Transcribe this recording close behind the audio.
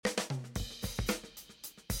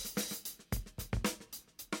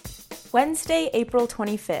Wednesday, April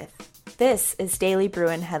 25th. This is Daily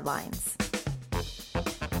Bruin Headlines.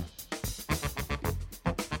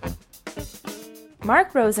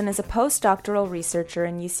 Mark Rosen is a postdoctoral researcher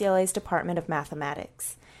in UCLA's Department of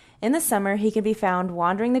Mathematics. In the summer, he can be found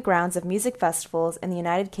wandering the grounds of music festivals in the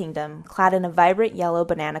United Kingdom, clad in a vibrant yellow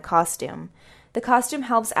banana costume. The costume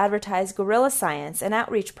helps advertise guerrilla science, an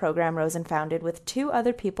outreach program Rosen founded with two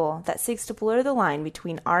other people that seeks to blur the line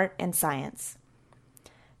between art and science.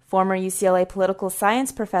 Former UCLA political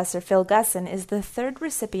science professor Phil Gusson is the third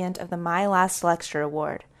recipient of the My Last Lecture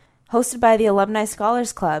Award. Hosted by the Alumni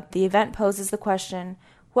Scholars Club, the event poses the question,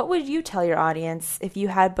 what would you tell your audience if you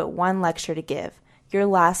had but one lecture to give, your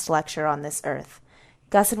last lecture on this earth?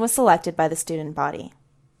 Gusson was selected by the student body.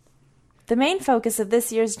 The main focus of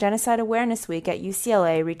this year's Genocide Awareness Week at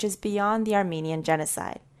UCLA reaches beyond the Armenian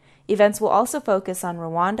genocide. Events will also focus on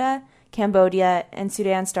Rwanda, Cambodia, and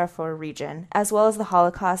Sudan's Darfur region, as well as the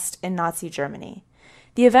Holocaust in Nazi Germany.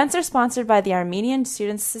 The events are sponsored by the Armenian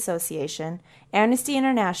Students Association, Amnesty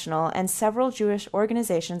International, and several Jewish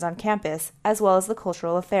organizations on campus, as well as the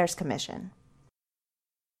Cultural Affairs Commission.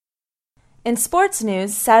 In sports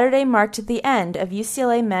news, Saturday marked the end of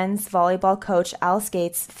UCLA men's volleyball coach Alice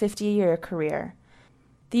Gates' 50-year career.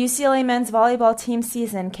 The UCLA men's volleyball team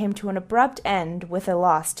season came to an abrupt end with a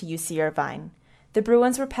loss to UC Irvine. The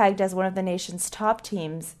Bruins were pegged as one of the nation's top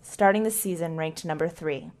teams, starting the season ranked number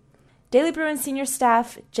 3. Daily Bruin senior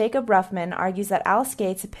staff Jacob Ruffman argues that Alice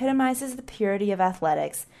Gates epitomizes the purity of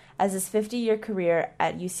athletics as his 50-year career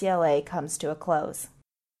at UCLA comes to a close.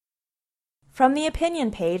 From the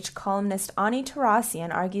opinion page, columnist Ani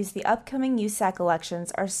Tarassian argues the upcoming USAC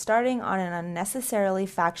elections are starting on an unnecessarily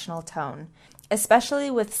factional tone,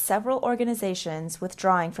 especially with several organizations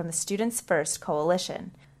withdrawing from the Students First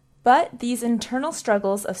coalition. But these internal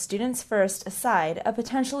struggles of Students First aside, a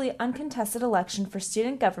potentially uncontested election for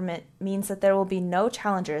student government means that there will be no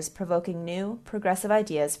challengers provoking new, progressive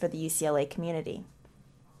ideas for the UCLA community.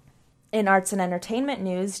 In arts and entertainment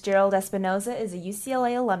news, Gerald Espinoza is a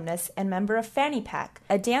UCLA alumnus and member of Fanny Pack,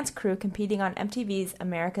 a dance crew competing on MTV's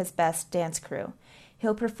America's Best Dance Crew.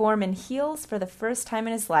 He'll perform in heels for the first time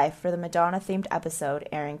in his life for the Madonna-themed episode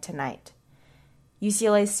airing tonight.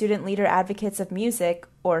 UCLA Student Leader Advocates of Music,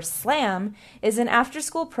 or SLAM, is an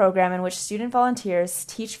after-school program in which student volunteers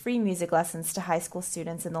teach free music lessons to high school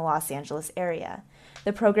students in the Los Angeles area.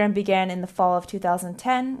 The program began in the fall of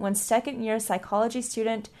 2010 when second-year psychology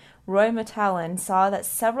student Roy Matalin saw that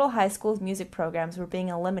several high school music programs were being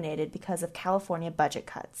eliminated because of California budget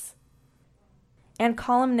cuts. And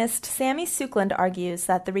columnist Sammy Suckland argues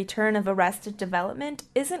that the return of Arrested Development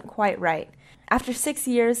isn't quite right. After 6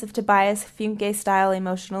 years of Tobias Funke-style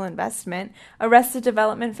emotional investment, Arrested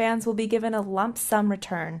Development fans will be given a lump sum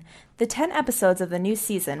return. The 10 episodes of the new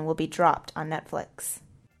season will be dropped on Netflix.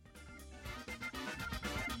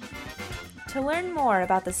 To learn more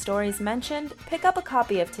about the stories mentioned, pick up a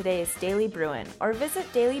copy of today's Daily Bruin or visit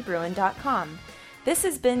dailybruin.com. This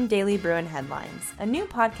has been Daily Bruin Headlines, a new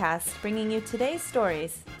podcast bringing you today's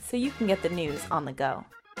stories so you can get the news on the go.